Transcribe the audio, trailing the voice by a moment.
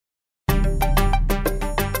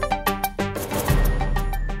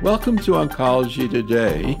Welcome to Oncology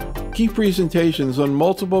Today, key presentations on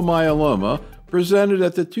multiple myeloma presented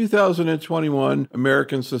at the 2021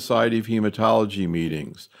 American Society of Hematology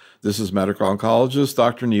meetings. This is medical oncologist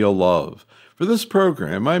Dr. Neil Love. For this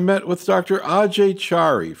program, I met with Dr. Ajay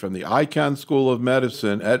Chari from the Icahn School of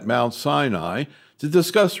Medicine at Mount Sinai to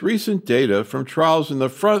discuss recent data from trials in the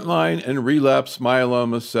frontline and relapse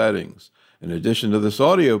myeloma settings. In addition to this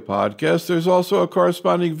audio podcast, there's also a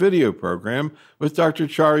corresponding video program with Dr.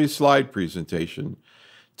 Chari's slide presentation.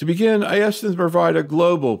 To begin, I asked him to provide a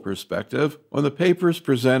global perspective on the papers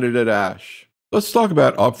presented at ASH. Let's talk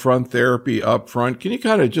about upfront therapy upfront. Can you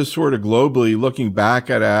kind of just sort of globally, looking back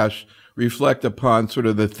at ASH, reflect upon sort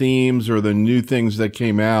of the themes or the new things that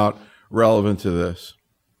came out relevant to this?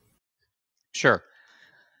 Sure.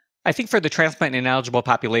 I think for the transplant-ineligible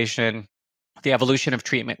population, the evolution of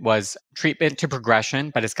treatment was treatment to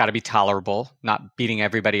progression, but it's got to be tolerable, not beating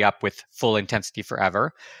everybody up with full intensity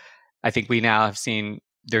forever. I think we now have seen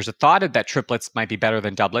there's a thought that triplets might be better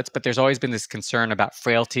than doublets, but there's always been this concern about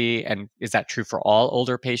frailty, and is that true for all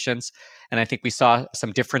older patients? And I think we saw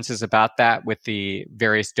some differences about that with the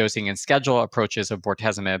various dosing and schedule approaches of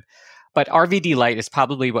bortezomib. But RVD Light is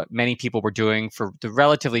probably what many people were doing for the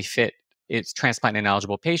relatively fit it's transplant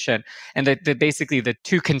ineligible patient. And basically the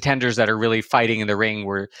two contenders that are really fighting in the ring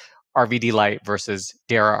were RVD Light versus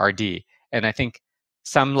Dara RD. And I think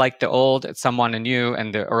some like the old, some want the new,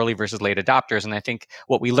 and the early versus late adopters. And I think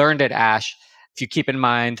what we learned at ASH, if you keep in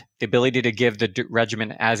mind the ability to give the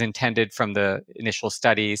regimen as intended from the initial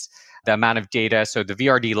studies, the amount of data. So the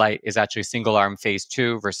VRD Light is actually single arm phase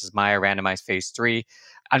 2 versus Maya randomized phase 3,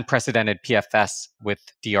 unprecedented PFS with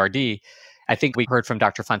DRD. I think we heard from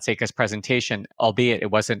Dr. Fonseca's presentation, albeit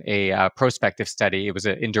it wasn't a prospective study, it was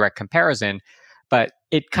an indirect comparison, but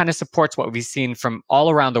it kind of supports what we've seen from all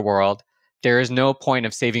around the world. There is no point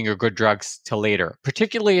of saving your good drugs till later,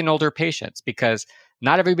 particularly in older patients, because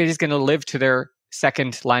not everybody's going to live to their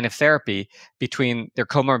second line of therapy between their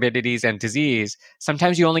comorbidities and disease.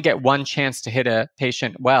 Sometimes you only get one chance to hit a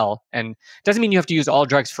patient well, and it doesn't mean you have to use all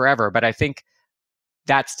drugs forever, but I think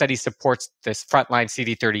that study supports this frontline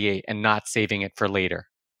CD38 and not saving it for later.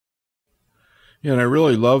 Yeah, and I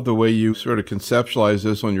really love the way you sort of conceptualize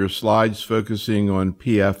this on your slides, focusing on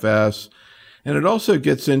PFS. And it also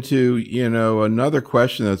gets into, another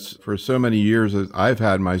question that's for so many years that I've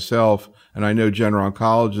had myself, and I know general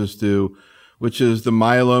oncologists do, which is the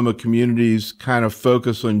myeloma community's kind of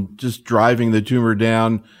focus on just driving the tumor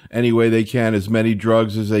down any way they can, as many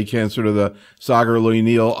drugs as they can, sort of the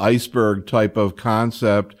Sager-Loniel iceberg type of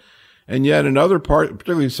concept. And yet another part,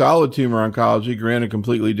 particularly solid tumor oncology, granted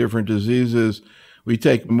completely different diseases, we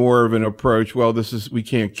take more of an approach, we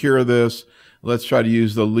can't cure this. Let's try to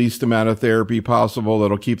use the least amount of therapy possible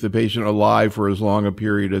that'll keep the patient alive for as long a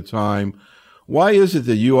period of time. Why is it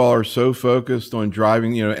that you all are so focused on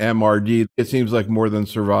driving, MRD? It seems like more than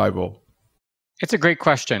survival. It's a great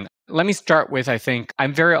question. Let me start with, I think,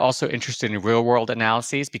 I'm very also interested in real world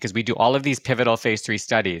analyses because we do all of these pivotal phase 3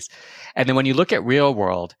 studies. And then when you look at real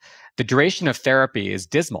world, the duration of therapy is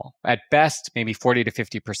dismal. At best, maybe 40 to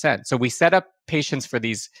 50%. So we set up patients for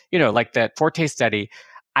these, like that Forte study.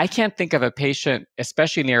 I can't think of a patient,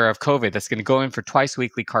 especially in the era of COVID, that's going to go in for twice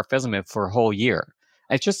weekly carfilzomib for a whole year.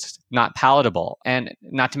 It's just not palatable, and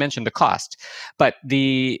not to mention the cost. But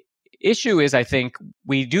the issue is, I think,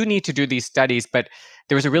 we do need to do these studies, but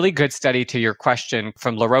there was a really good study to your question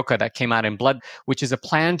from LaRocca that came out in Blood, which is a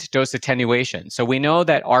planned dose attenuation. So we know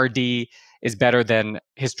that RD is better than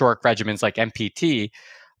historic regimens like MPT,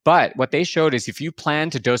 but what they showed is if you plan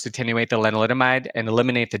to dose attenuate the lenalidomide and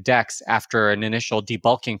eliminate the DEX after an initial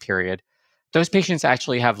debulking period, those patients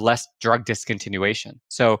actually have less drug discontinuation.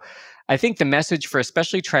 So I think the message for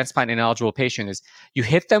especially transplant-ineligible patients is you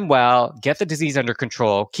hit them well, get the disease under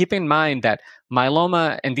control. Keep in mind that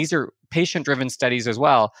myeloma, and these are patient-driven studies as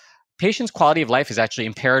well, patients' quality of life is actually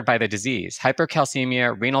impaired by the disease.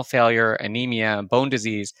 Hypercalcemia, renal failure, anemia, bone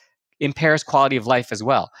disease impairs quality of life as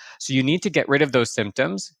well. So you need to get rid of those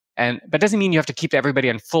symptoms. But doesn't mean you have to keep everybody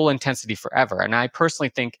on full intensity forever. And I personally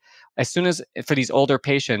think as soon as for these older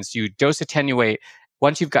patients, you dose attenuate,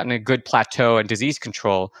 once you've gotten a good plateau and disease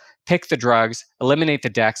control, pick the drugs, eliminate the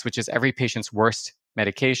DEX, which is every patient's worst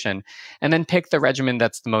medication, and then pick the regimen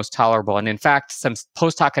that's the most tolerable. And in fact, some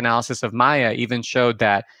post-hoc analysis of Maya even showed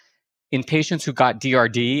that in patients who got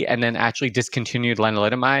DRD and then actually discontinued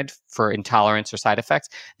lenalidomide for intolerance or side effects,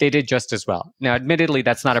 they did just as well. Now, admittedly,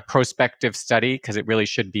 that's not a prospective study because it really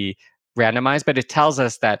should be randomized, but it tells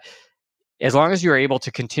us that as long as you're able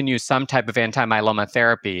to continue some type of anti-myeloma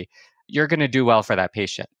therapy, you're going to do well for that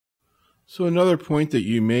patient. So another point that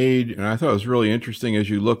you made, and I thought was really interesting as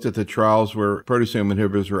you looked at the trials where proteasome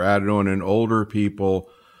inhibitors were added on in older people,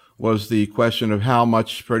 was the question of how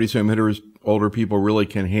much proteasome inhibitors older people really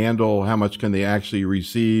can handle, how much can they actually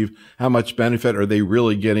receive, how much benefit are they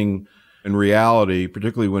really getting in reality,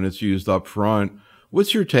 particularly when it's used up front.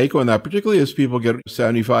 What's your take on that, particularly as people get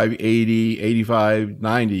 75, 80, 85,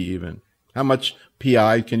 90 even? How much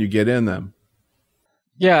PI can you get in them?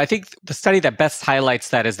 Yeah, I think the study that best highlights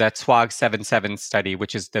that is that SWOG 77 study,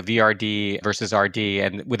 which is the VRD versus RD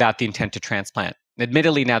and without the intent to transplant.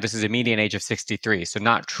 Admittedly, now this is a median age of 63, so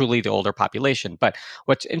not truly the older population. But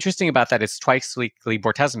what's interesting about that is twice weekly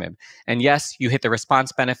bortezomib. And yes, you hit the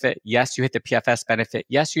response benefit. Yes, you hit the PFS benefit.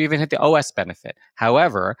 Yes, you even hit the OS benefit.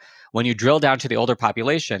 However, when you drill down to the older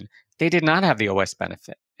population, they did not have the OS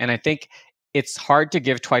benefit. And I think it's hard to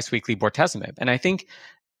give twice weekly bortezomib. And I think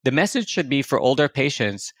the message should be for older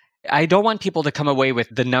patients. I don't want people to come away with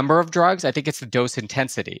the number of drugs. I think it's the dose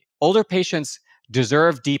intensity. Older patients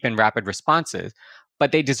deserve deep and rapid responses,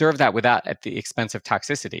 but they deserve that without at the expense of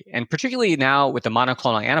toxicity. And particularly now with the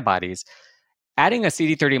monoclonal antibodies, adding a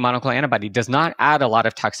CD30 monoclonal antibody does not add a lot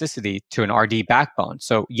of toxicity to an RD backbone.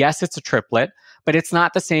 So yes, it's a triplet, but it's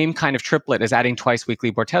not the same kind of triplet as adding twice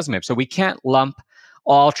weekly bortezomib. So we can't lump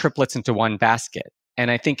all triplets into one basket. And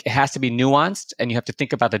I think it has to be nuanced and you have to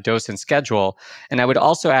think about the dose and schedule. And I would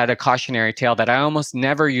also add a cautionary tale that I almost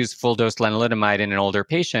never use full dose lenalidomide in an older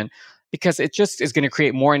patient because it just is going to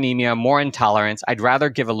create more anemia, more intolerance. I'd rather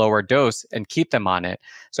give a lower dose and keep them on it.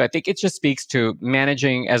 So I think it just speaks to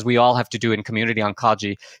managing, as we all have to do in community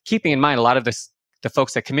oncology, keeping in mind a lot of this, the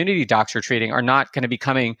folks that community docs are treating are not going to be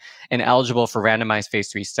coming and eligible for randomized phase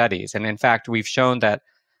 3 studies. And in fact, we've shown that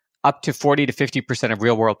up to 40 to 50% of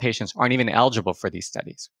real world patients aren't even eligible for these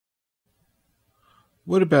studies.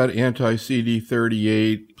 What about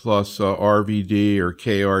anti-CD38 plus RVD or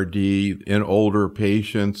KRD in older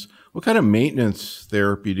patients? What kind of maintenance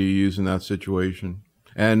therapy do you use in that situation?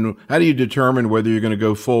 And how do you determine whether you're going to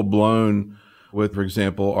go full blown with, for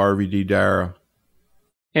example, RVD Dara?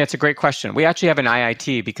 Yeah, it's a great question. We actually have an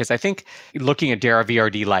IIT because I think looking at Dara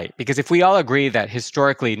VRD Lite, because if we all agree that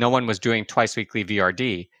historically no one was doing twice weekly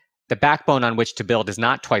VRD, the backbone on which to build is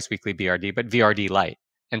not twice weekly VRD, but VRD Lite.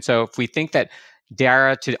 And so if we think that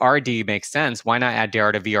Dara to RD makes sense, why not add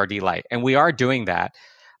Dara to VRD Lite? And we are doing that.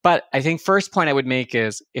 But I think first point I would make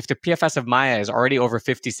is if the PFS of Maya is already over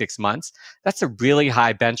 56 months, that's a really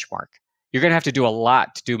high benchmark. You're going to have to do a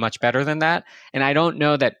lot to do much better than that. And I don't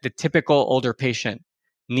know that the typical older patient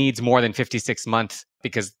needs more than 56 months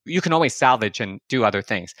because you can always salvage and do other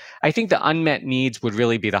things. I think the unmet needs would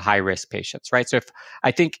really be the high risk patients, right? So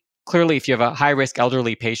clearly, if you have a high-risk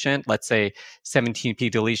elderly patient, let's say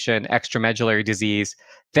 17p deletion, extramedullary disease,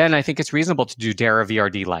 then I think it's reasonable to do Dara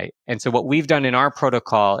VRD Lite. And so what we've done in our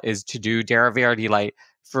protocol is to do Dara VRD Lite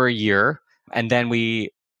for a year, and then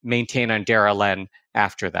we maintain on Dara Len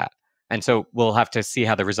after that. And so we'll have to see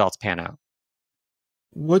how the results pan out.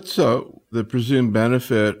 What's the presumed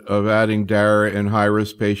benefit of adding Dara in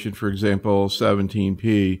high-risk patient, for example,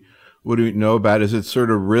 17p? What do we know about it? Is it sort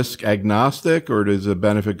of risk agnostic or does the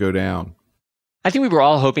benefit go down? I think we were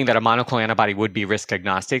all hoping that a monoclonal antibody would be risk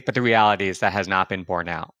agnostic, but the reality is that has not been borne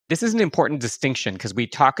out. This is an important distinction because we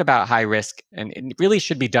talk about high risk and it really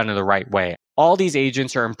should be done in the right way. All these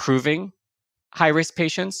agents are improving high-risk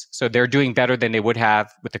patients, so they're doing better than they would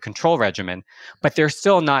have with the control regimen, but they're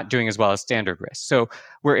still not doing as well as standard risk. So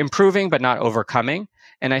we're improving but not overcoming.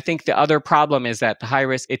 And I think the other problem is that the high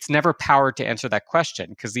risk, it's never powered to answer that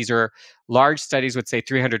question because these are large studies with, say,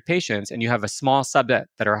 300 patients, and you have a small subset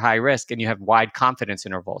that are high risk and you have wide confidence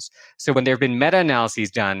intervals. So when there have been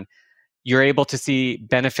meta-analyses done, you're able to see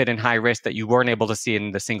benefit in high risk that you weren't able to see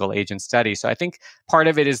in the single agent study. So I think part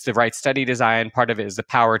of it is the right study design. Part of it is the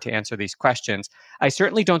power to answer these questions. I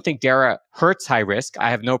certainly don't think Dara hurts high risk.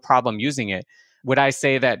 I have no problem using it. Would I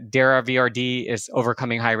say that Dara VRD is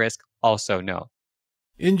overcoming high risk? Also, no.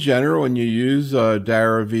 In general, when you use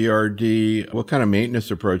Dara VRD, what kind of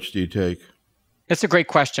maintenance approach do you take? That's a great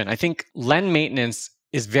question. I think Len maintenance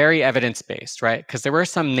is very evidence-based, right? Because there were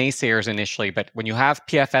some naysayers initially, but when you have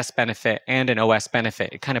PFS benefit and an OS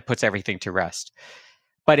benefit, it kind of puts everything to rest.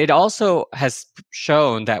 But it also has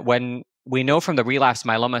shown that when we know from the relapse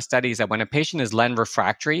myeloma studies that when a patient is Len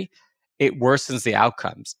refractory, it worsens the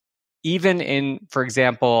outcomes. Even in, for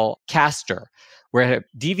example, Castor, where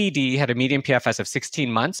DVD had a median PFS of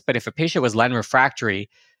 16 months, but if a patient was Len refractory,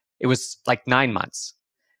 it was like 9 months.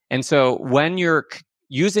 And so when you're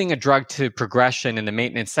using a drug to progression in the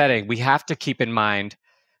maintenance setting, we have to keep in mind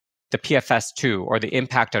the PFS too, or the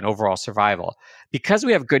impact on overall survival. Because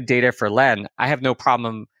we have good data for Len, I have no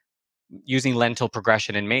problem using lentil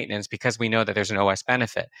progression and maintenance because we know that there's an OS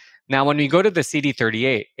benefit. Now, when we go to the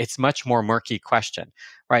CD38, it's much more murky question,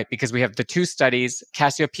 right? Because we have the two studies,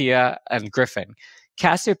 Cassiopeia and Griffin.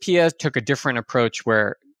 Cassiopeia took a different approach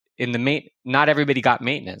where not everybody got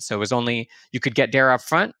maintenance. So it was only, you could get DARA up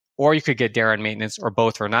front or you could get DARA and maintenance or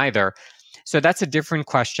both or neither. So that's a different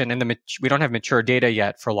question. And we don't have mature data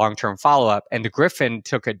yet for long-term follow-up. And the Griffin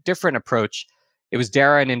took a different approach. It was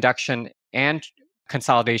DARA and induction and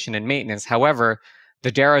consolidation and maintenance. However,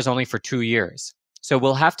 the DARA is only for 2 years. So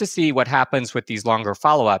we'll have to see what happens with these longer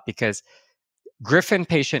follow-up because Griffin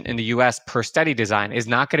patient in the US per study design is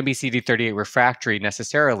not going to be CD38 refractory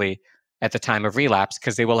necessarily at the time of relapse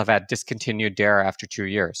because they will have had discontinued DARA after 2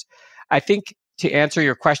 years. I think to answer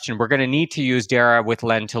your question, we're going to need to use DARA with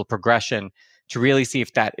lentil progression to really see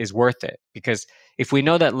if that is worth it. Because if we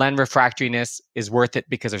know that len refractoriness is worth it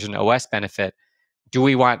because there's an OS benefit, do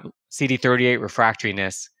we want CD38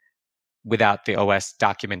 refractoriness without the OS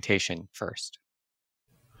documentation first?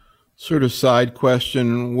 Sort of side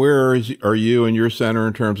question, are you in your center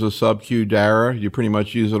in terms of sub-Q DARA? You pretty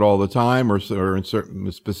much use it all the time or in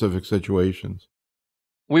certain specific situations?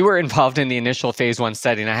 We were involved in the initial phase 1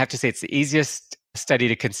 study, and I have to say it's the easiest study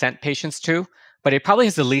to consent patients to, but it probably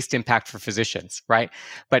has the least impact for physicians, right?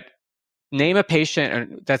 But name a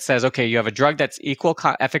patient that says, okay, you have a drug that's equal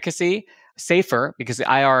efficacy, safer because the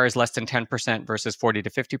IR is less than 10% versus 40 to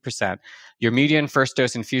 50%. Your median first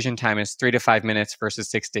dose infusion time is 3 to 5 minutes versus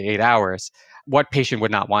 6 to 8 hours. What patient would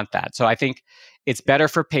not want that? So I think it's better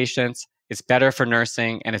for patients, it's better for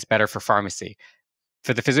nursing, and it's better for pharmacy.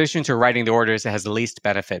 For the physicians who are writing the orders, it has the least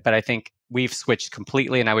benefit. But I think we've switched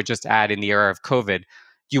completely. And I would just add in the era of COVID,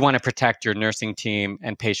 you want to protect your nursing team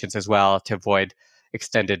and patients as well to avoid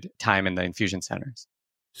extended time in the infusion centers.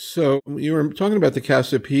 So you were talking about the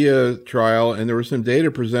Cassiopeia trial, and there was some data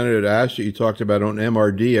presented at ASH that you talked about on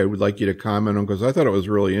MRD. I would like you to comment on because I thought it was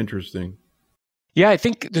really interesting. Yeah, I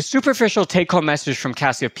think the superficial take-home message from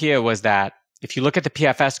Cassiopeia was that if you look at the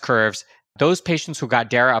PFS curves, those patients who got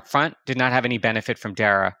DARA up front did not have any benefit from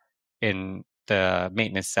DARA in the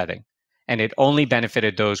maintenance setting. And it only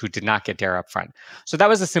benefited those who did not get DARA up front. So that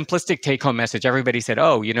was a simplistic take-home message. Everybody said,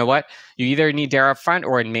 oh, you know what? You either need DARA up front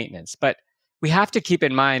or in maintenance. But we have to keep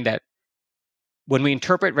in mind that when we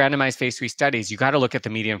interpret randomized phase 3 studies, you got to look at the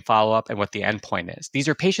median follow-up and what the endpoint is. These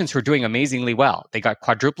are patients who are doing amazingly well. They got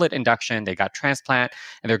quadruplet induction, they got transplant,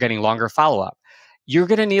 and they're getting longer follow-up. You're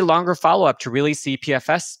going to need longer follow-up to really see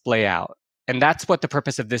PFS play out. And that's what the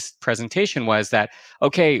purpose of this presentation was that,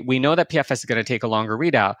 okay, we know that PFS is going to take a longer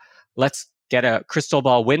readout. Let's get a crystal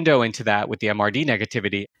ball window into that with the MRD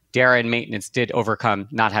negativity. DARA and maintenance did overcome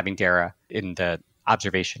not having DARA in the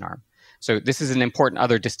observation arm. So this is an important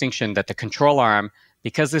other distinction that the control arm,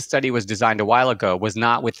 because this study was designed a while ago, was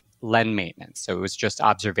not with len maintenance. So it was just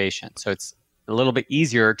observation. So it's a little bit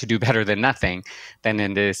easier to do better than nothing than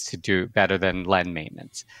it is to do better than len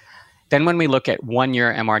maintenance. Then when we look at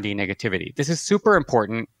 1-year MRD negativity, this is super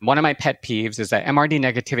important. One of my pet peeves is that MRD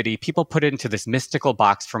negativity, people put it into this mystical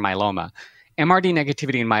box for myeloma. MRD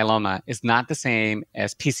negativity in myeloma is not the same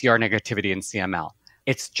as PCR negativity in CML.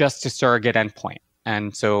 It's just a surrogate endpoint.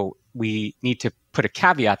 And so we need to put a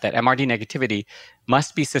caveat that MRD negativity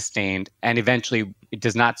must be sustained and eventually it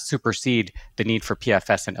does not supersede the need for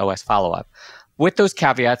PFS and OS follow-up. With those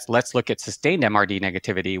caveats, let's look at sustained MRD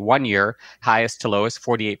negativity. 1 year, highest to lowest,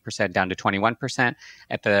 48% down to 21%.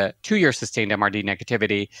 At the 2-year sustained MRD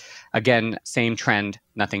negativity, again, same trend,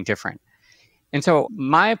 nothing different. And so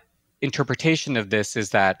my interpretation of this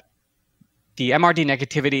is that the MRD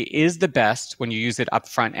negativity is the best when you use it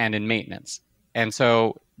upfront and in maintenance. And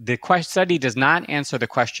so the study does not answer the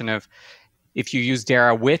question of if you use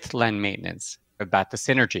DARA with len maintenance, about the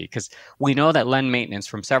synergy, because we know that len maintenance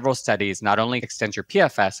from several studies not only extends your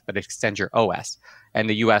PFS, but extends your OS. And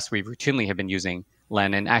the US, we routinely have been using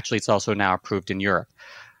len, and actually it's also now approved in Europe.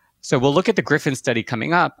 So we'll look at the Griffin study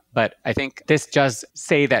coming up, but I think this does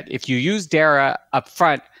say that if you use DARA up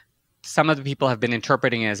front, some of the people have been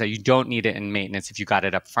interpreting it as that you don't need it in maintenance if you got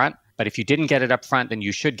it up front. But if you didn't get it up front, then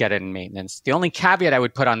you should get it in maintenance. The only caveat I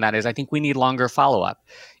would put on that is I think we need longer follow-up.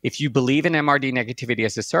 If you believe in MRD negativity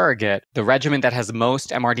as a surrogate, the regimen that has most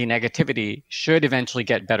MRD negativity should eventually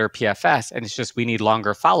get better PFS. And it's just we need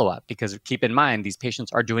longer follow-up because keep in mind, these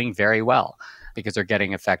patients are doing very well because they're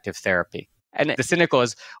getting effective therapy. And the cynical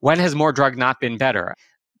is, when has more drug not been better?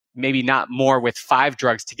 Maybe not more with 5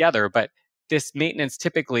 drugs together, but this maintenance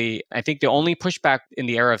typically, I think the only pushback in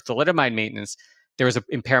the era of thalidomide maintenance, there was an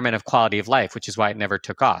impairment of quality of life, which is why it never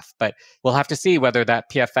took off. But we'll have to see whether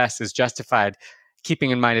that PFS is justified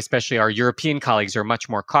keeping in mind, especially our European colleagues are much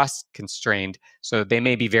more cost constrained, so they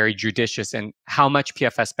may be very judicious. And how much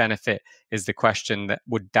PFS benefit is the question that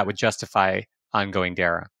would justify ongoing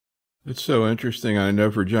DARA. It's so interesting. I know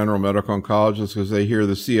for general medical oncologists, because they hear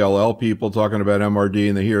the CLL people talking about MRD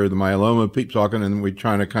and they hear the myeloma people talking, and we're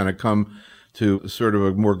trying to kind of come to sort of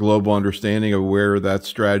a more global understanding of where that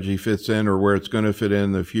strategy fits in or where it's going to fit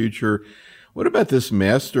in the future. What about this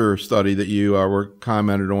master study that you were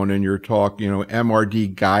commented on in your talk,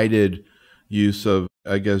 MRD guided use of,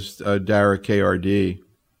 I guess, DARA KRD?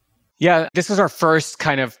 Yeah, this was our first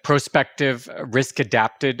kind of prospective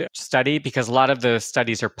risk-adapted study because a lot of the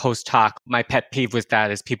studies are post-hoc. My pet peeve with that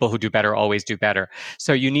is people who do better always do better.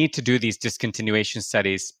 So you need to do these discontinuation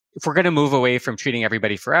studies. If we're going to move away from treating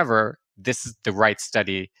everybody forever, this is the right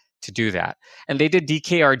study to do that. And they did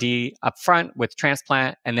DKRD upfront with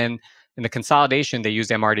transplant, and then in the consolidation, they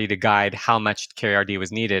used MRD to guide how much KRD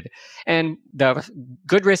was needed. And the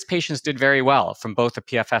good risk patients did very well from both a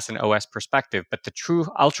PFS and OS perspective, but the true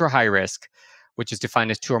ultra high risk, which is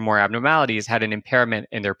defined as 2 or more abnormalities, had an impairment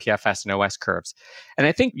in their PFS and OS curves. And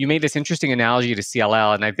I think you made this interesting analogy to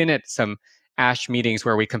CLL, and I've been at some ASH meetings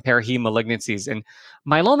where we compare heme malignancies. And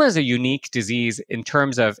myeloma is a unique disease in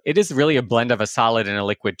terms of it is really a blend of a solid and a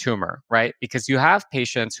liquid tumor, right? Because you have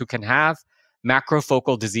patients who can have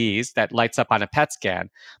macrofocal disease that lights up on a PET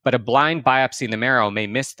scan, but a blind biopsy in the marrow may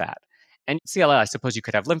miss that. And CLL, I suppose you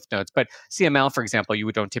could have lymph nodes, but CML, for example,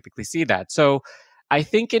 you don't typically see that. So I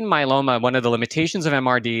think in myeloma, one of the limitations of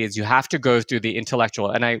MRD is you have to go through the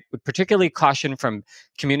intellectual. And I would particularly caution from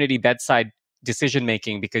community bedside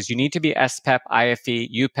decision-making because you need to be SPEP, IFE,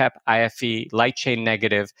 UPEP, IFE, light chain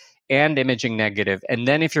negative, and imaging negative. And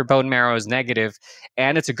then if your bone marrow is negative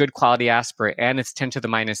and it's a good quality aspirate and it's 10 to the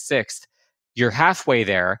minus 6th, you're halfway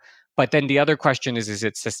there. But then the other question is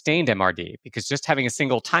it sustained MRD? Because just having a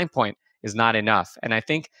single time point is not enough. And I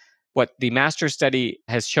think what the master study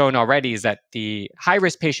has shown already is that the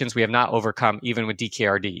high-risk patients we have not overcome even with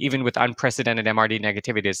DKRD, even with unprecedented MRD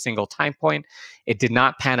negativity at a single time point. It did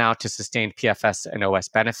not pan out to sustain PFS and OS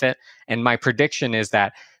benefit. And my prediction is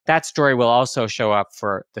that that story will also show up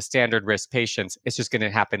for the standard risk patients. It's just going to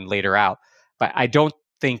happen later out. But I don't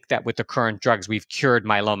think that with the current drugs, we've cured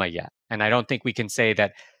myeloma yet. And I don't think we can say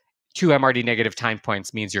that 2 MRD negative time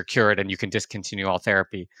points means you're cured and you can discontinue all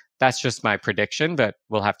therapy. That's just my prediction, but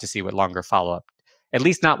we'll have to see with longer follow-up, at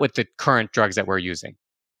least not with the current drugs that we're using.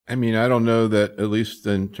 I mean, I don't know that, at least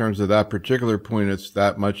in terms of that particular point, it's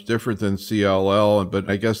that much different than CLL. But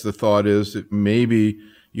I guess the thought is that maybe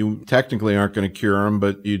you technically aren't going to cure them,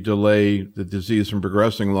 but you delay the disease from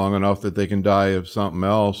progressing long enough that they can die of something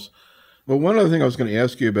else. But one other thing I was going to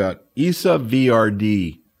ask you about,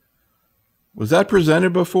 ESA-VRD. Was that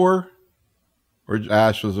presented before? Or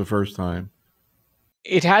ASH was the first time?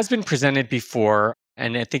 It has been presented before,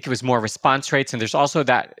 and I think it was more response rates. And there's also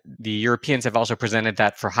that the Europeans have also presented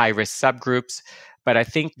that for high-risk subgroups. But I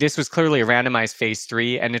think this was clearly a randomized phase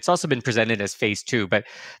 3, and it's also been presented as phase 2. But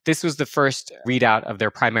this was the first readout of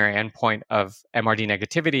their primary endpoint of MRD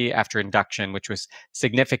negativity after induction, which was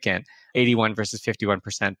significant, 81 versus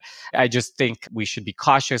 51%. I just think we should be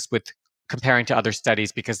cautious with comparing to other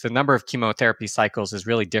studies because the number of chemotherapy cycles is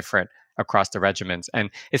really different across the regimens. And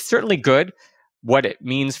it's certainly good. What it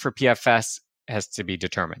means for PFS has to be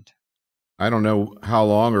determined. I don't know how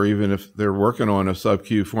long or even if they're working on a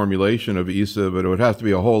sub-Q formulation of ESA, but it would have to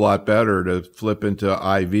be a whole lot better to flip into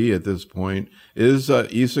IV at this point. Is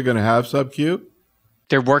ESA going to have sub-Q?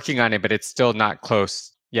 They're working on it, but it's still not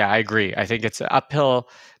close. Yeah, I agree. I think it's an uphill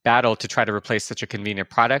battle to try to replace such a convenient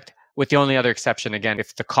product, with the only other exception, again,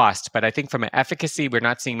 if the cost. But I think from an efficacy, we're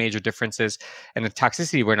not seeing major differences. And the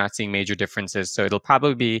toxicity, we're not seeing major differences. So it'll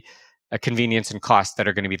probably be a convenience and cost that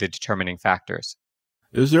are going to be the determining factors.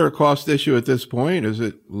 Is there a cost issue at this point? Is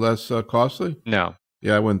it less costly? No.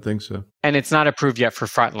 Yeah, I wouldn't think so. And it's not approved yet for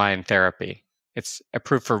frontline therapy. It's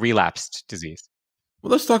approved for relapsed disease.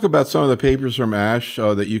 Well, let's talk about some of the papers from ASH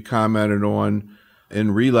that you commented on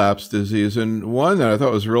in relapse disease. And one that I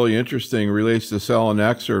thought was really interesting relates to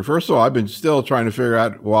selinexor. First of all, I've been still trying to figure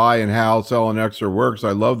out why and how selinexor works.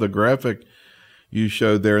 I love the graphic you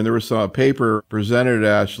showed there. And there was a paper presented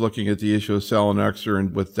at ASH looking at the issue of selinexor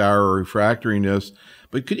and with DARA refractoriness.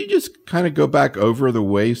 But could you just kind of go back over the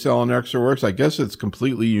way selinexor works? I guess it's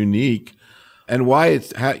completely unique. And why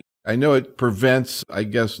it's, I know it prevents, I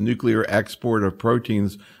guess, nuclear export of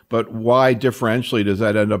proteins, but why differentially does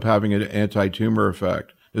that end up having an anti-tumor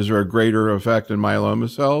effect? Is there a greater effect in myeloma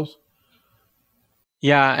cells?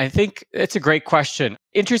 Yeah, I think it's a great question.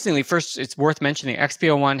 Interestingly, first, it's worth mentioning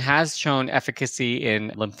XPO1 has shown efficacy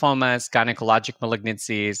in lymphomas, gynecologic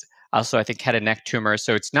malignancies, also I think head and neck tumors.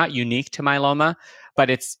 So it's not unique to myeloma, but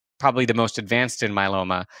it's probably the most advanced in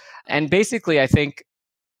myeloma. And basically, I think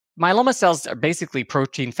myeloma cells are basically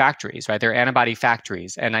protein factories, right? They're antibody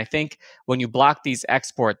factories. And I think when you block these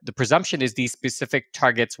export, the presumption is these specific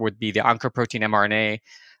targets would be the oncoprotein mRNA.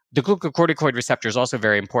 The glucocorticoid receptor is also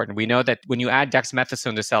very important. We know that when you add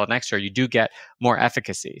dexamethasone to selinexor, you do get more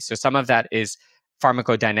efficacy. So some of that is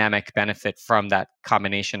pharmacodynamic benefit from that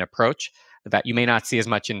combination approach that you may not see as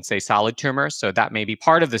much in, say, solid tumors. So that may be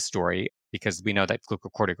part of the story because we know that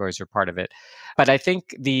glucocorticoids are part of it. But I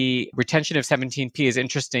think the retention of 17p is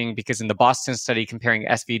interesting because in the Boston study comparing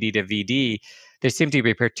SVD to VD, there seemed to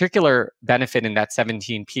be a particular benefit in that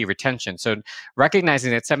 17p retention. So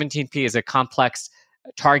recognizing that 17p is a complex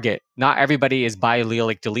target, not everybody is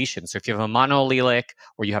biallelic deletion. So if you have a monoallelic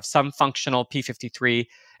or you have some functional p53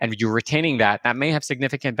 and you're retaining that, that may have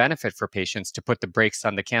significant benefit for patients to put the brakes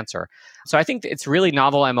on the cancer. So I think it's really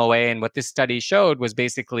novel MOA. And what this study showed was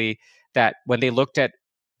basically that when they looked at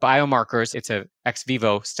biomarkers, it's a ex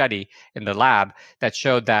vivo study in the lab that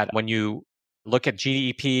showed that when you look at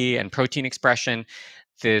GDP and protein expression,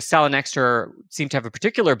 the selinexor seemed to have a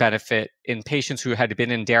particular benefit in patients who had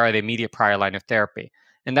been in DARA the immediate prior line of therapy.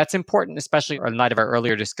 And that's important, especially in light of our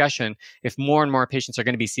earlier discussion, if more and more patients are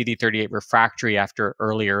going to be CD38 refractory after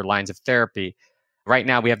earlier lines of therapy. Right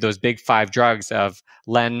now, we have those big 5 drugs of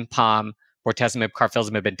len, pom, bortezomib,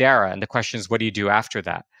 carfilzomib, and DARA. And the question is, what do you do after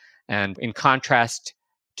that? And in contrast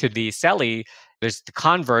to the SELI, there's the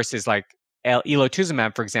converse is like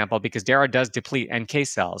elotuzumab, for example, because DARA does deplete NK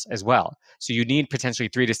cells as well. So you need potentially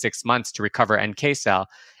 3 to 6 months to recover NK cell.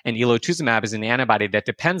 And elotuzumab is an antibody that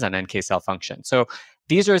depends on NK cell function. So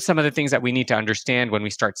these are some of the things that we need to understand when we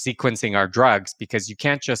start sequencing our drugs, because you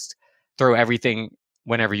can't just throw everything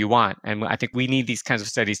whenever you want. And I think we need these kinds of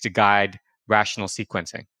studies to guide rational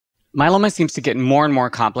sequencing. Myeloma seems to get more and more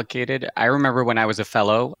complicated. I remember when I was a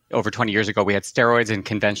fellow over 20 years ago, we had steroids and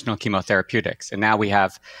conventional chemotherapeutics. And now we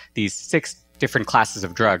have these 6 different classes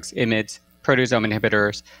of drugs, IMiDs, proteasome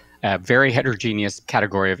inhibitors, a very heterogeneous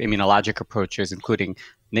category of immunologic approaches, including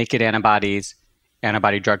naked antibodies,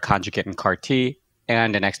 antibody drug conjugate and CAR-T,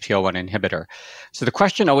 and an XPO1 inhibitor. So the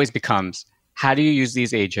question always becomes, how do you use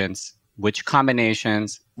these agents? Which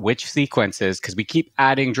combinations, which sequences? Because we keep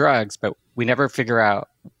adding drugs, but we never figure out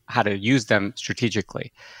how to use them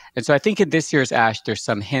strategically. And so I think in this year's ASH, there's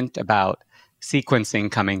some hint about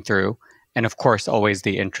sequencing coming through. And of course, always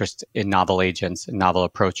the interest in novel agents and novel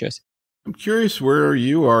approaches. I'm curious where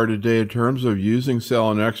you are today in terms of using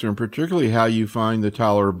selinexor, and particularly how you find the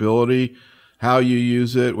tolerability, how you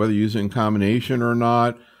use it, whether you use it in combination or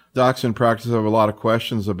not. Docs in practice have a lot of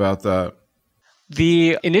questions about that.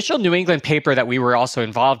 The initial New England paper that we were also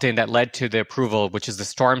involved in that led to the approval, which is the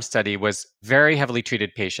STORM study, was very heavily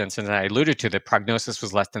treated patients. And as I alluded to, the prognosis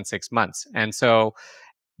was less than 6 months. And so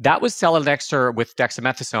that was selinexor with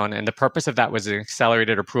dexamethasone. And the purpose of that was an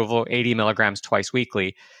accelerated approval, 80 milligrams twice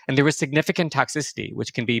weekly. And there was significant toxicity,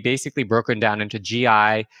 which can be basically broken down into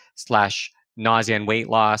GI/nausea and weight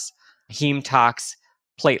loss, heme tox,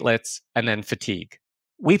 platelets, and then fatigue.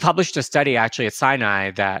 We published a study actually at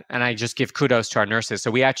Sinai that, and I just give kudos to our nurses.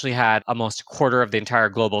 So we actually had almost a quarter of the entire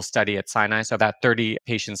global study at Sinai, so about 30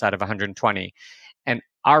 patients out of 120. And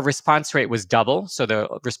our response rate was double. So the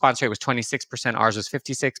response rate was 26%, ours was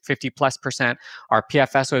 50+%. Our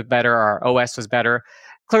PFS was better, our OS was better.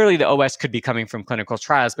 Clearly the OS could be coming from clinical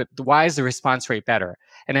trials, but why is the response rate better?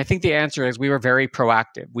 And I think the answer is we were very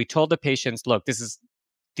proactive. We told the patients, look,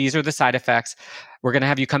 these are the side effects. We're going to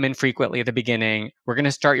have you come in frequently at the beginning. We're going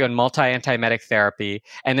to start you on multi-antiemetic therapy.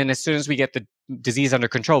 And then as soon as we get the disease under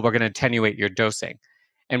control, we're going to attenuate your dosing.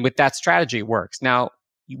 And with that strategy, it works. Now,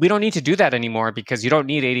 we don't need to do that anymore because you don't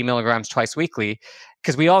need 80 milligrams twice weekly,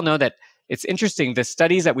 because we all know that it's interesting. The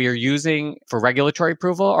studies that we are using for regulatory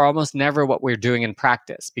approval are almost never what we're doing in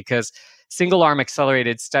practice, because single arm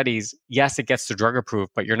accelerated studies, yes, it gets the drug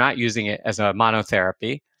approved, but you're not using it as a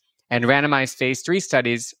monotherapy. And randomized phase 3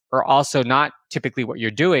 studies are also not typically what you're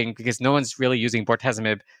doing because no one's really using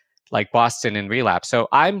bortezomib like Boston in relapse. So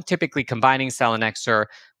I'm typically combining selinexor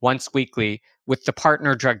once weekly with the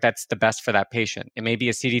partner drug that's the best for that patient. It may be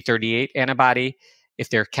a CD38 antibody if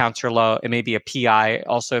their counts are low. It may be a PI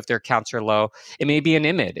also if their counts are low. It may be an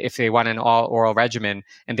IMiD if they want an all-oral regimen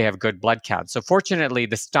and they have good blood counts. So fortunately,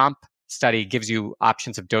 the STOMP study gives you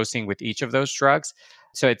options of dosing with each of those drugs.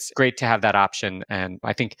 So it's great to have that option. And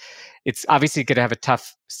I think it's obviously going to have a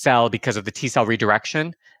tough sell because of the T cell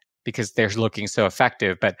redirection, because they're looking so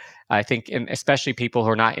effective. But I think especially people who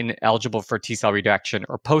are not eligible for T cell redirection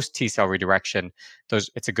or post T cell redirection,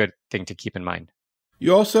 it's a good thing to keep in mind.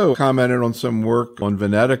 You also commented on some work on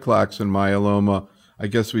venetoclax in myeloma. I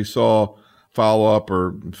guess we saw follow-up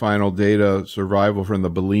or final data survival from the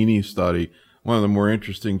Bellini study, one of the more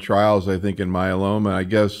interesting trials, I think, in myeloma. I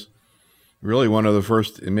guess really one of the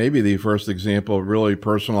first, maybe the first example of really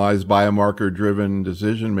personalized biomarker-driven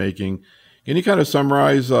decision-making. Can you kind of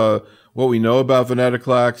summarize what we know about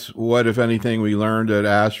venetoclax, what, if anything, we learned at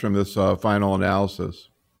ASH from this final analysis?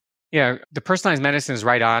 Yeah, the personalized medicine is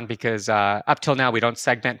right on because up till now, we don't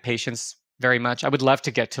segment patients very much. I would love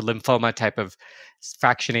to get to lymphoma type of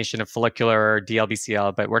fractionation of follicular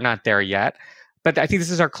DLBCL, but we're not there yet. But I think this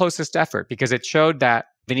is our closest effort because it showed that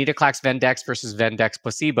venetoclax Vendex versus Vendex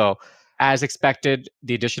placebo, as expected,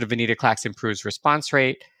 the addition of venetoclax improves response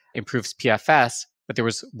rate, improves PFS, but there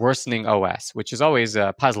was worsening OS, which is always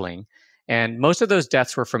puzzling. And most of those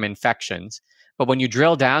deaths were from infections. But when you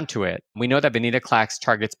drill down to it, we know that venetoclax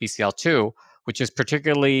targets BCL2, which is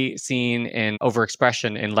particularly seen in overexpression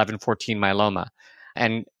in 1114 myeloma.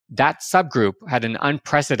 And that subgroup had an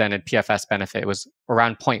unprecedented PFS benefit. It was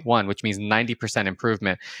around 0.1, which means 90%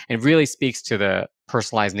 improvement. And really speaks to the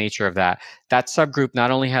personalized nature of that. That subgroup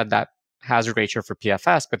not only had that hazard ratio for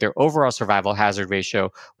PFS, but their overall survival hazard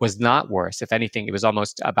ratio was not worse. If anything, it was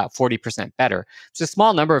almost about 40% better. It's a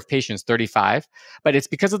small number of patients, 35, but it's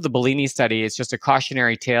because of the Bellini study. It's just a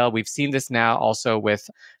cautionary tale. We've seen this now also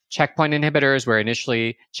with checkpoint inhibitors, where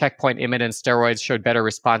initially checkpoint IMiD and steroids showed better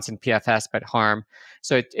response in PFS, but harm.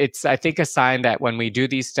 So it's, I think, a sign that when we do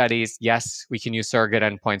these studies, yes, we can use surrogate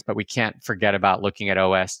endpoints, but we can't forget about looking at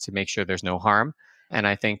OS to make sure there's no harm. And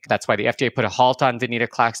I think that's why the FDA put a halt on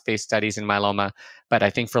venetoclax-based studies in myeloma. But I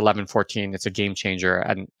think for 1114, it's a game changer.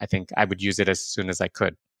 And I think I would use it as soon as I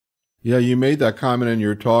could. Yeah, you made that comment in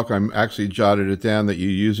your talk. I'm actually jotted it down that you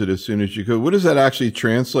use it as soon as you could. What does that actually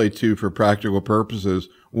translate to for practical purposes?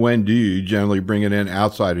 When do you generally bring it in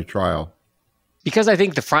outside a trial? Because I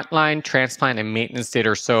think the frontline transplant and maintenance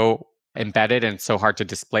data are so embedded and so hard to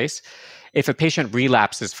displace, if a patient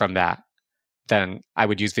relapses from that, then I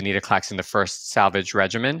would use venetoclax in the first salvage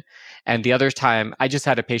regimen. And the other time, I just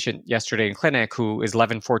had a patient yesterday in clinic who is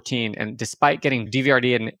 1114, and despite getting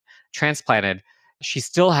DVRD and transplanted, she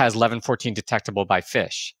still has 1114 detectable by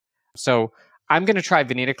FISH. So I'm going to try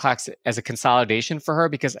venetoclax as a consolidation for her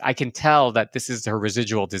because I can tell that this is her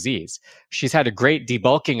residual disease. She's had a great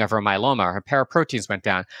debulking of her myeloma. Her paraproteins went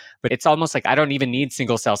down, but it's almost like I don't even need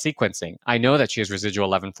single cell sequencing. I know that she has residual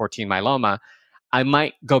 1114 myeloma. I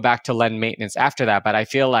might go back to len maintenance after that, but I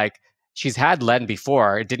feel like she's had len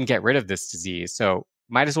before. It didn't get rid of this disease. So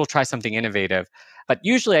might as well try something innovative. But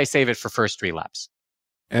usually I save it for first relapse.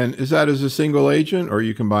 And is that as a single agent or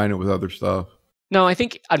you combine it with other stuff? No, I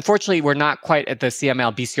think, unfortunately, we're not quite at the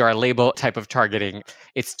CML BCR label type of targeting.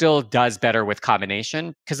 It still does better with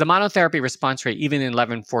combination because the monotherapy response rate, even in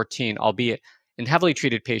 1114, albeit in heavily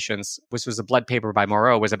treated patients, which was a blood paper by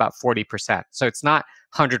Moreau, was about 40%. So it's not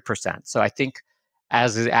 100%. So I think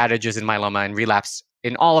as the adage is in myeloma and relapse,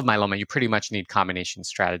 in all of myeloma, you pretty much need combination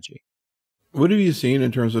strategy. What have you seen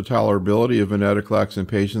in terms of tolerability of venetoclax in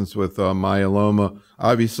patients with myeloma?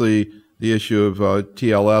 Obviously, the issue of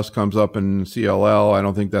TLS comes up in CLL. I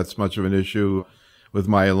don't think that's much of an issue with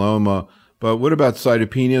myeloma. But what about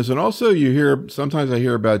cytopenias? And also sometimes I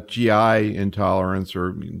hear about GI intolerance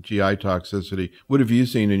or GI toxicity. What have you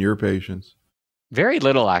seen in your patients? Very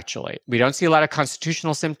little, actually. We don't see a lot of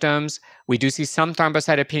constitutional symptoms. We do see some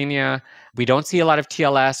thrombocytopenia. We don't see a lot of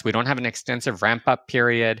TLS. We don't have an extensive ramp-up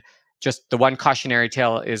period. Just the one cautionary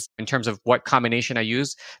tale is in terms of what combination I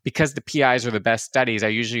use. Because the PIs are the best studies, I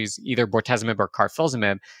usually use either bortezomib or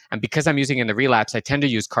carfilzomib. And because I'm using in the relapse, I tend to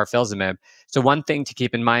use carfilzomib. So one thing to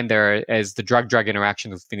keep in mind there is the drug-drug interaction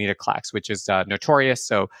with venetoclax, which is notorious.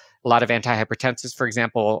 So a lot of antihypertensives, for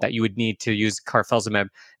example, that you would need to use carfilzomib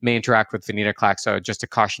may interact with venetoclax. So just a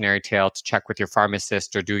cautionary tale to check with your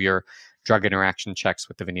pharmacist or do your drug interaction checks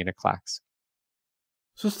with the venetoclax.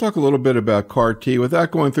 So let's talk a little bit about CAR T.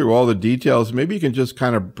 Without going through all the details, maybe you can just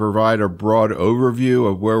kind of provide a broad overview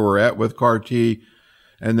of where we're at with CAR T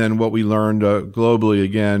and then what we learned globally,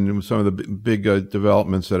 again, some of the big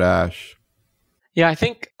developments at ASH. Yeah, I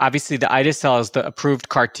think obviously the ide-cel is the approved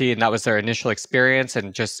CAR T, and that was their initial experience.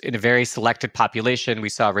 And just in a very selected population, we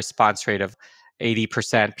saw a response rate of 80%,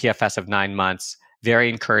 PFS of 9 months, very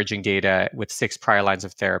encouraging data with 6 prior lines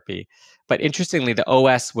of therapy. But interestingly, the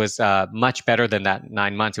OS was much better than that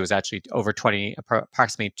 9 months. It was actually over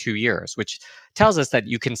approximately 2 years, which tells us that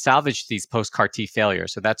you can salvage these post-CAR T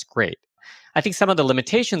failures. So that's great. I think some of the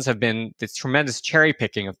limitations have been this tremendous cherry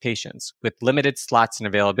picking of patients with limited slots and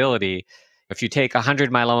availability. If you take 100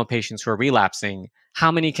 myeloma patients who are relapsing,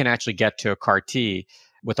 how many can actually get to a CAR T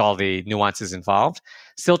with all the nuances involved?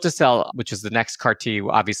 Cilta-cel, which is the next CAR T,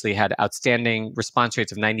 obviously had outstanding response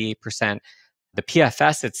rates of 98%, The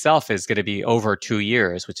PFS itself is going to be over 2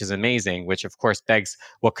 years, which is amazing, which of course begs,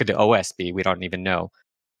 what could the OS be? We don't even know.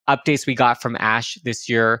 Updates we got from ASH this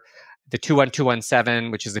year, the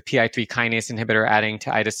 21217, which is a PI3 kinase inhibitor adding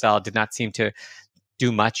to ide-cel, did not seem to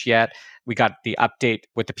do much yet. We got the update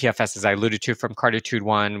with the PFS, as I alluded to, from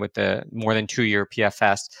CARTITUDE-1 with the more than 2-year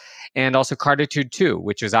PFS, and also CARTITUDE-2,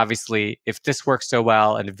 which is obviously, if this works so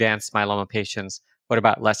well in advanced myeloma patients, what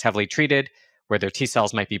about less heavily treated, where their T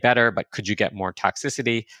cells might be better, but could you get more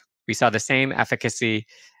toxicity? We saw the same efficacy,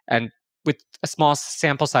 and with a small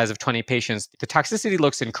sample size of 20 patients, the toxicity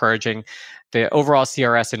looks encouraging. The overall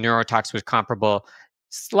CRS and neurotox was comparable,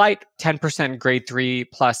 slight 10% grade 3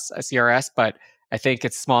 plus CRS, but I think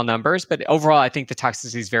it's small numbers. But overall, I think the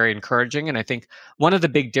toxicity is very encouraging. And I think one of the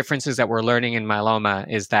big differences that we're learning in myeloma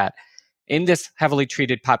is that in this heavily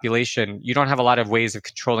treated population, you don't have a lot of ways of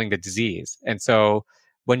controlling the disease. And so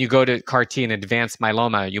when you go to CAR T in advanced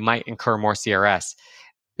myeloma, you might incur more CRS.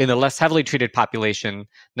 In the less heavily treated population,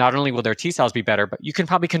 not only will their T cells be better, but you can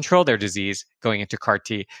probably control their disease going into CAR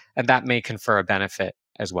T, and that may confer a benefit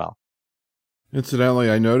as well. Incidentally,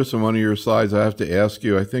 I noticed on one of your slides, I have to ask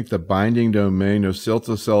you, I think the binding domain of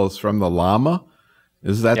cilta-cel is from the llama.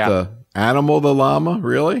 Is that the animal, the llama,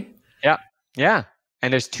 really? Yeah.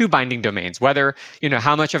 And there's 2 binding domains, whether,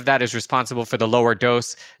 how much of that is responsible for the lower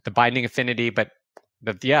dose, the binding affinity, but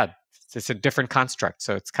it's a different construct.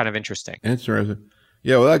 So it's kind of interesting. Interesting.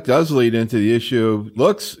 Yeah, well, that does lead into the issue.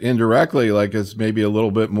 Looks indirectly like it's maybe a little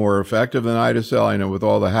bit more effective than ide-cel, I know, with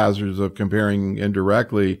all the hazards of comparing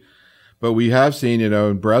indirectly. But we have seen,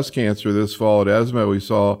 in breast cancer this fall at ESMO, we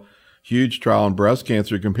saw huge trial in breast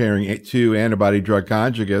cancer comparing 2 antibody drug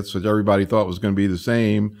conjugates, which everybody thought was going to be the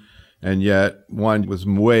same, and yet one was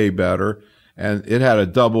way better. And it had a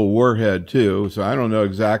double warhead, too. So I don't know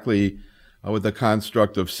exactly with the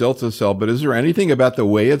construct of cilta-cel, but is there anything about the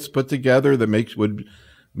way it's put together that would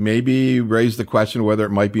maybe raise the question whether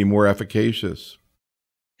it might be more efficacious?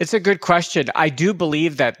 It's a good question. I do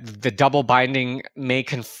believe that the double binding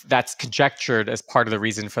that's conjectured as part of the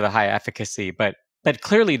reason for the high efficacy, but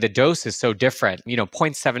clearly the dose is so different.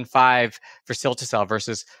 0.75 for cilta-cel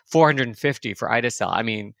versus 450 for ide-cel. I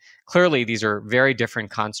mean, clearly these are very different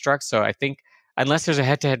constructs. So I think unless there's a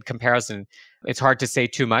head-to-head comparison, it's hard to say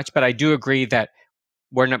too much. But I do agree that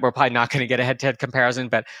we're probably not going to get a head-to-head comparison.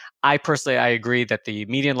 But I agree that the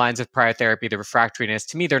median lines of prior therapy, the refractoriness,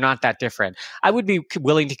 to me, they're not that different. I would be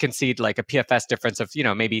willing to concede like a PFS difference of,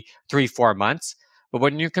 maybe 3-4 months. But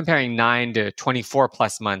when you're comparing 9 to 24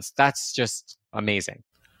 plus months, that's just amazing.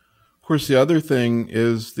 Of course, the other thing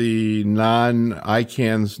is the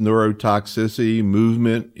non-ICANS neurotoxicity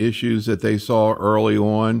movement issues that they saw early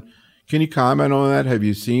on. Can you comment on that? Have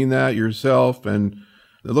you seen that yourself? And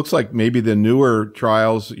it looks like maybe the newer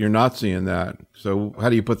trials, you're not seeing that. So how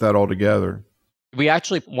do you put that all together?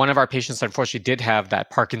 One of our patients, unfortunately, did have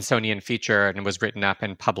that Parkinsonian feature, and it was written up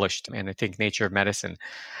and published in, I think, Nature of Medicine.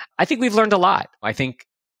 I think we've learned a lot. I think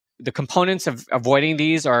the components of avoiding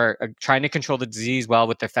these are trying to control the disease well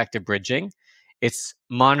with effective bridging. It's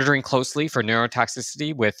monitoring closely for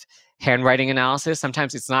neurotoxicity with handwriting analysis.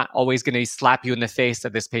 Sometimes it's not always going to slap you in the face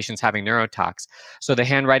that this patient's having neurotox. So the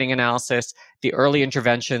handwriting analysis, the early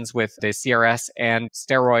interventions with the CRS and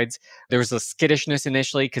steroids, there was a skittishness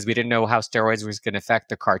initially because we didn't know how steroids was going to affect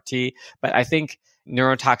the CAR T. But I think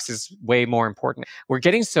neurotox is way more important. We're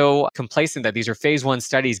getting so complacent that these are phase 1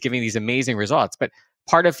 studies giving these amazing results, but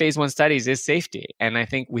part of phase 1 studies is safety. And I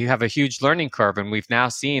think we have a huge learning curve. And we've now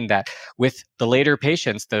seen that with the later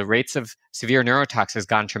patients, the rates of severe neurotox has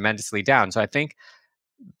gone tremendously down. So I think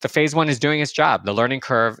the phase 1 is doing its job. The learning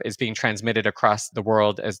curve is being transmitted across the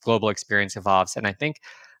world as global experience evolves. And I think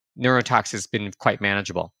neurotox has been quite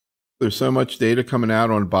manageable. There's so much data coming out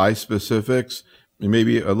on bispecifics.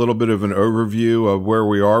 Maybe a little bit of an overview of where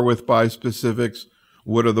we are with bispecifics.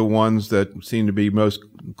 What are the ones that seem to be most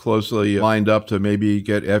closely lined up to maybe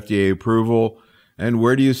get FDA approval? And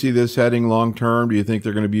where do you see this heading long term? Do you think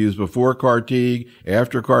they're going to be used before CAR T,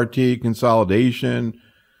 after CAR T, consolidation?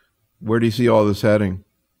 Where do you see all this heading?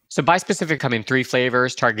 So bispecific come in 3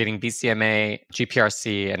 flavors, targeting BCMA,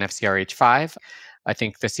 GPRC, and FCRH5. I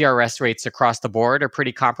think the CRS rates across the board are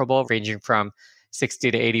pretty comparable, ranging from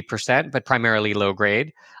 60 to 80%, but primarily low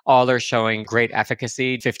grade. All are showing great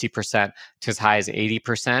efficacy, 50% to as high as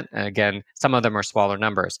 80%. And again, some of them are smaller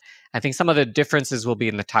numbers. I think some of the differences will be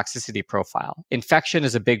in the toxicity profile. Infection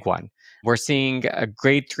is a big one. We're seeing a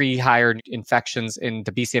grade 3 higher infections in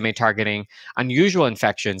the BCMA targeting, unusual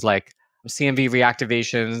infections like CMV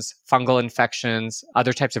reactivations, fungal infections,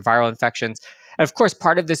 other types of viral infections. And of course,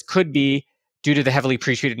 part of this could be due to the heavily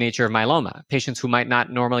pretreated nature of myeloma. Patients who might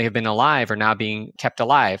not normally have been alive are now being kept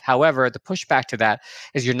alive. However, the pushback to that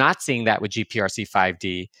is you're not seeing that with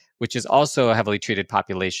GPRC5D, which is also a heavily treated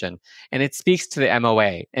population. And it speaks to the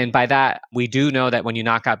MOA. And by that, we do know that when you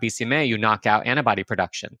knock out BCMA, you knock out antibody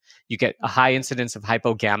production. You get a high incidence of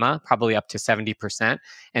hypogamma, probably up to 70%.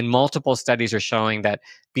 And multiple studies are showing that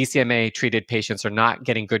BCMA treated patients are not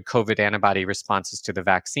getting good COVID antibody responses to the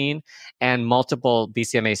vaccine. And multiple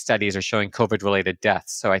BCMA studies are showing COVID related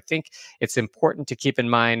deaths. So I think it's important to keep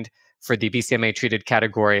in mind for the BCMA treated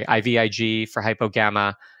category, IVIG for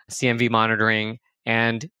hypogamma, CMV monitoring,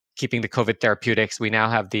 and keeping the COVID therapeutics. We now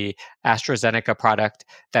have the AstraZeneca product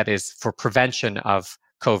that is for prevention of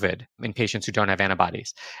COVID in patients who don't have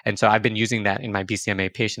antibodies. And so I've been using that in my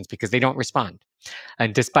BCMA patients because they don't respond,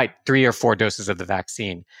 and despite 3 or 4 doses of the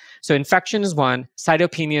vaccine. So infection is one,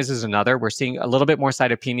 cytopenias is another. We're seeing a little bit more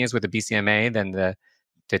cytopenias with the BCMA than the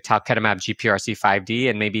talquetamab GPRC5D,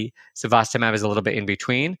 and maybe cevostamab is a little bit in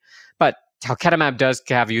between. But talquetamab does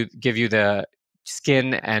give you the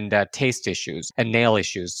skin and taste issues and nail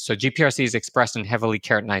issues. So GPRC is expressed in heavily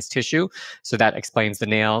keratinized tissue. So that explains the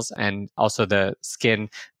nails and also the skin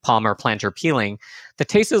palm or plantar peeling. The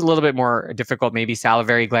taste is a little bit more difficult, maybe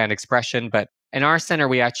salivary gland expression, but in our center,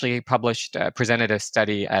 we actually presented a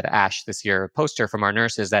study at ASH this year, a poster from our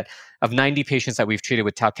nurses that of 90 patients that we've treated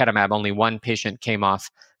with talquetamab, only 1 patient came off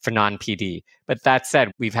for non-PD. But that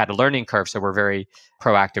said, we've had a learning curve, so we're very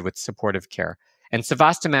proactive with supportive care. And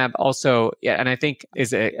cevostamab also, and I think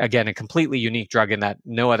is, again, a completely unique drug in that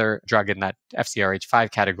no other drug in that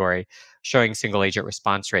FcRH5 category showing single agent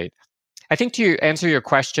response rate. I think to answer your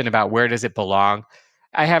question about where does it belong,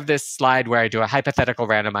 I have this slide where I do a hypothetical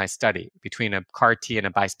randomized study between a CAR T and a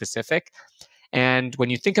bispecific. And when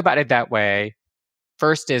you think about it that way,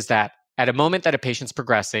 first is that at a moment that a patient's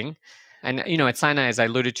progressing, and at Sinai, as I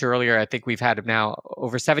alluded to earlier, I think we've had now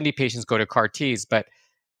over 70 patients go to CAR Ts, but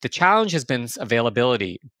the challenge has been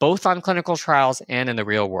availability, both on clinical trials and in the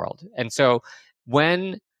real world. And so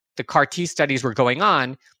when the CAR T studies were going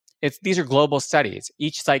on, these are global studies.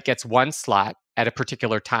 Each site gets 1 slot at a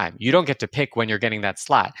particular time. You don't get to pick when you're getting that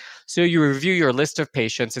slot. So you review your list of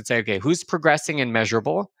patients and say, okay, who's progressing and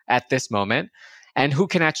measurable at this moment, and who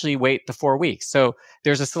can actually wait the 4 weeks. So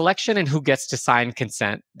there's a selection in who gets to sign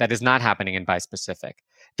consent that is not happening in bispecific.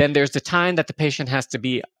 Then there's the time that the patient has to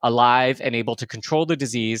be alive and able to control the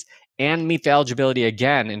disease and meet the eligibility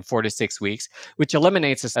again in 4 to 6 weeks, which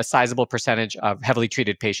eliminates a sizable percentage of heavily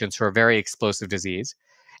treated patients who are very explosive disease.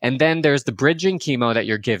 And then there's the bridging chemo that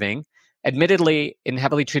you're giving. Admittedly, in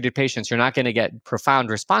heavily treated patients, you're not going to get profound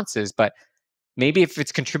responses, but maybe if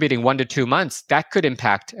it's contributing 1 to 2 months, that could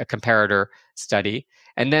impact a comparator study.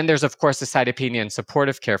 And then there's, of course, the cytopenia and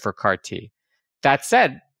supportive care for CAR T. That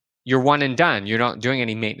said, you're one and done. You're not doing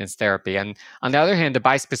any maintenance therapy. And on the other hand, the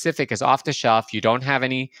bispecific is off the shelf. You don't have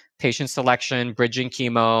any patient selection, bridging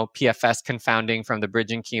chemo, PFS confounding from the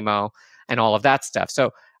bridging chemo, and all of that stuff.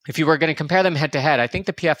 So if you were going to compare them head to head, I think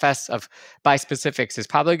the PFS of bispecifics is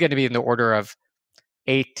probably going to be in the order of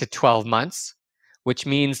 8 to 12 months, which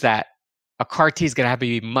means that a CAR T is going to have to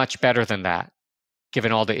be much better than that,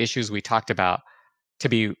 given all the issues we talked about, to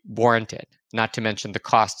be warranted, not to mention the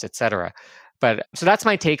costs, et cetera. But so that's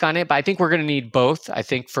my take on it. But I think we're going to need both. I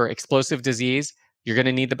think for explosive disease, you're going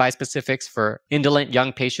to need the bispecifics. For indolent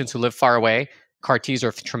young patients who live far away, CAR Ts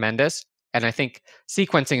are tremendous. And I think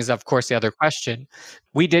sequencing is, of course, the other question.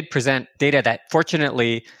 We did present data that,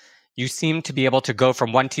 fortunately, you seem to be able to go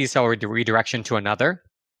from one T cell redirection to another.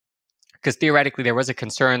 Because theoretically, there was a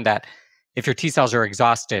concern that if your T cells are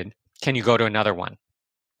exhausted, can you go to another one?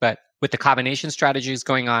 But with the combination strategies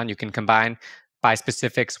going on, you can combine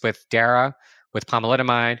bispecifics with DARA, with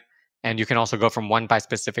pomalidomide, and you can also go from one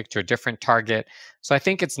bispecific to a different target. So I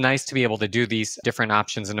think it's nice to be able to do these different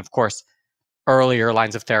options. And of course, earlier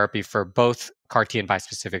lines of therapy for both CAR T and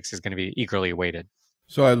bispecifics is going to be eagerly awaited.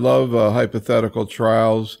 So I love hypothetical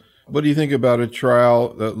trials. What do you think about a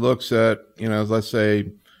trial that looks at, let's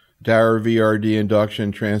say, DARA VRD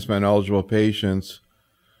induction transplant eligible patients,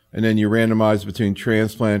 and then you randomize between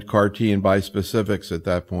transplant, CAR T, and bispecifics at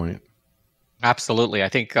that point? Absolutely. I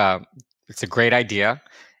think it's a great idea.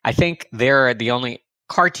 I think they're the only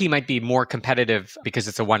CAR T might be more competitive because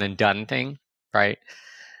it's a one and done thing, right?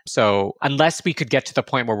 So unless we could get to the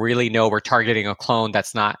point where we really know we're targeting a clone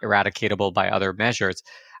that's not eradicatable by other measures,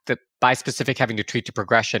 the bispecific having to treat to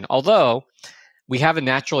progression, although we have a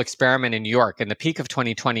natural experiment in New York in the peak of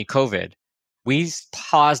 2020 COVID, we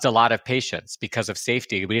paused a lot of patients because of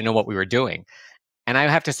safety. We didn't know what we were doing. And I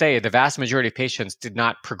have to say, the vast majority of patients did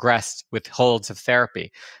not progress with holds of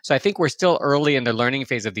therapy. So I think we're still early in the learning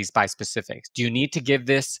phase of these bispecifics. Do you need to give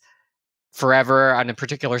this forever on a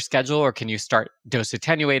particular schedule, or can you start dose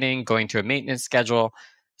attenuating, going to a maintenance schedule?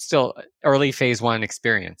 Still early phase 1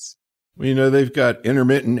 experience. Well, they've got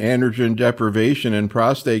intermittent androgen deprivation in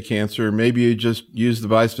prostate cancer. Maybe you just use the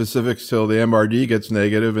bispecifics till the MRD gets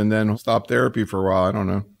negative and then stop therapy for a while. I don't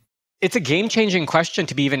know. It's a game-changing question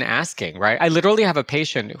to be even asking, right? I literally have a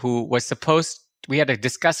patient who was we had a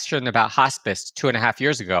discussion about hospice 2.5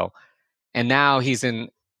 years ago, and now he's in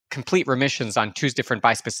complete remissions on 2 different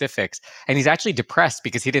bispecifics. And he's actually depressed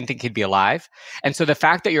because he didn't think he'd be alive. And so the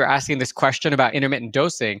fact that you're asking this question about intermittent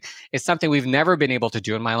dosing is something we've never been able to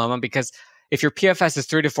do in myeloma, because if your PFS is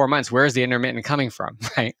 3 to 4 months, where is the intermittent coming from,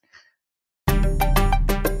 right?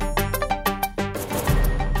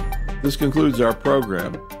 This concludes our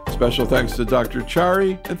program. Special thanks to Dr.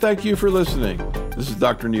 Chari, and thank you for listening. This is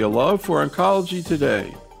Dr. Neil Love for Oncology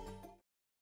Today.